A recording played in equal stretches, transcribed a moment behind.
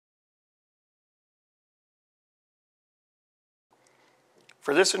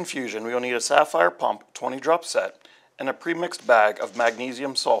For this infusion, we will need a Sapphire pump 20-drop set and a premixed bag of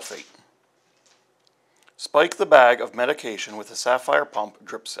magnesium sulfate. Spike the bag of medication with a Sapphire pump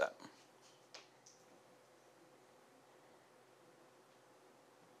drip set.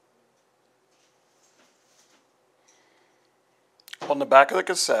 On the back of the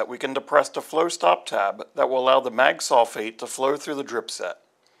cassette, we can depress the flow stop tab that will allow the mag sulfate to flow through the drip set.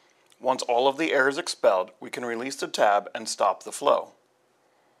 Once all of the air is expelled, we can release the tab and stop the flow.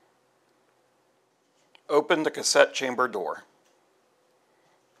 Open the cassette chamber door.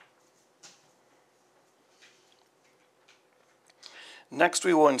 Next,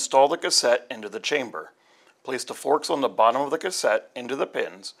 we will install the cassette into the chamber. Place the forks on the bottom of the cassette into the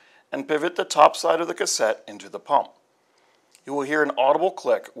pins and pivot the top side of the cassette into the pump. You will hear an audible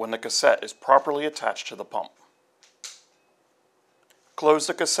click when the cassette is properly attached to the pump. Close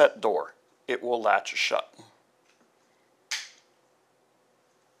the cassette door. It will latch shut.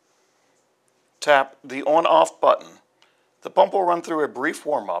 Tap the on-off button. The pump will run through a brief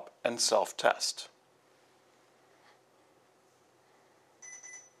warm-up and self-test.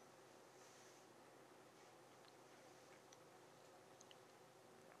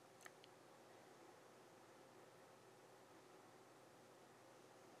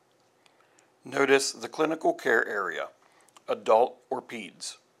 Notice the clinical care area, adult or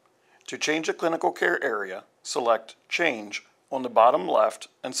peds. To change a clinical care area, select Change on the bottom left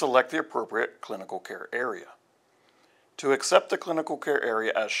and select the appropriate clinical care area. To accept the clinical care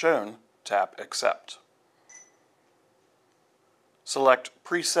area as shown, tap Accept. Select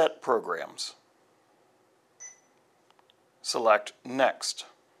Preset Programs. Select Next.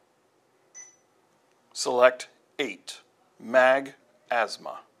 Select 8, MAG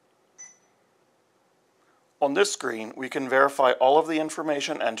Asthma. On this screen, we can verify all of the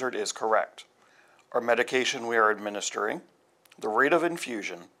information entered is correct. Our medication we are administering, the rate of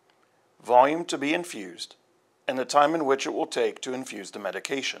infusion, volume to be infused, and the time in which it will take to infuse the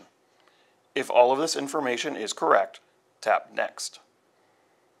medication. If all of this information is correct, tap Next.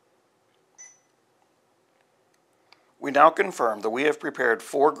 We now confirm that we have prepared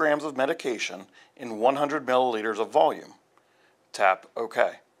 4 grams of medication in 100 milliliters of volume. Tap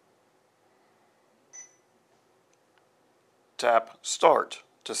OK. Tap Start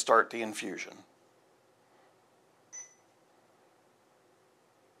to start the infusion.